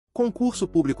Concurso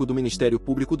Público do Ministério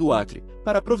Público do Acre,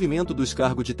 para provimento dos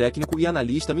cargos de Técnico e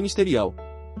Analista Ministerial.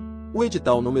 O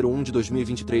edital número 1 de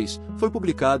 2023 foi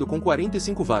publicado com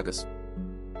 45 vagas.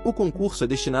 O concurso é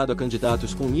destinado a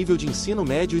candidatos com nível de ensino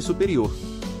médio e superior.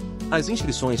 As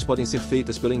inscrições podem ser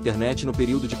feitas pela internet no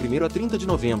período de 1º a 30 de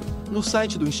novembro, no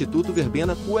site do Instituto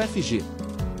Verbena, UFG.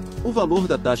 O valor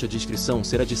da taxa de inscrição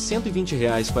será de R$ 120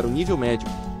 para o nível médio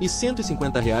e R$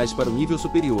 150 para o nível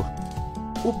superior.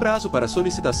 O prazo para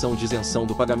solicitação de isenção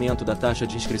do pagamento da taxa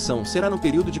de inscrição será no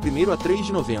período de 1º a 3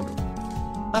 de novembro.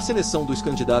 A seleção dos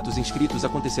candidatos inscritos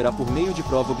acontecerá por meio de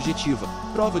prova objetiva,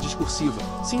 prova discursiva,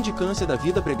 sindicância da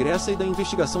vida pregressa e da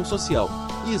investigação social,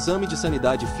 e exame de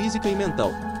sanidade física e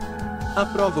mental. A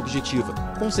prova objetiva,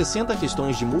 com 60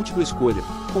 questões de múltipla escolha,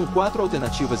 com 4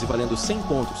 alternativas e valendo 100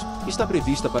 pontos, está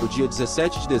prevista para o dia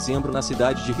 17 de dezembro na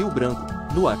cidade de Rio Branco,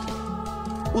 no Acre.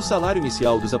 O salário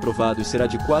inicial dos aprovados será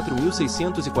de R$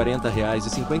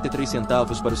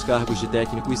 4.640,53 para os cargos de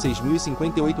técnico e R$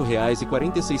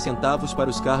 6.058,46 para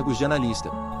os cargos de analista.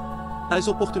 As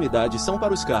oportunidades são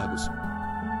para os cargos: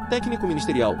 Técnico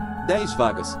Ministerial, 10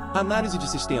 vagas; Análise de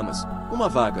Sistemas, 1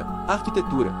 vaga;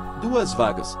 Arquitetura, 2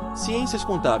 vagas; Ciências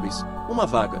Contábeis, 1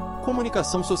 vaga;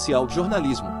 Comunicação Social e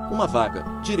Jornalismo, 1 vaga;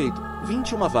 Direito,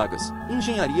 21 vagas;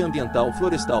 Engenharia Ambiental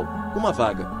Florestal, 1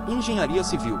 vaga; Engenharia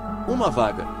Civil, 1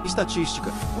 vaga;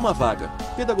 Estatística, 1 vaga;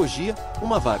 Pedagogia,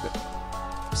 1 vaga;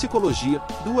 Psicologia,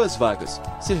 2 vagas;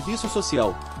 Serviço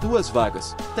Social, 2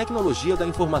 vagas; Tecnologia da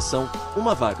Informação,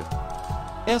 1 vaga.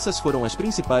 Essas foram as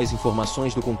principais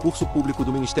informações do concurso público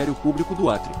do Ministério Público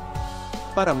do Acre.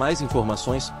 Para mais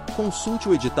informações, consulte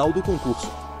o edital do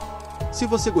concurso. Se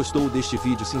você gostou deste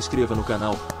vídeo, se inscreva no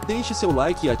canal, deixe seu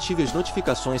like e ative as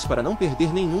notificações para não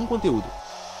perder nenhum conteúdo.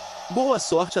 Boa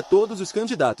sorte a todos os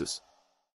candidatos!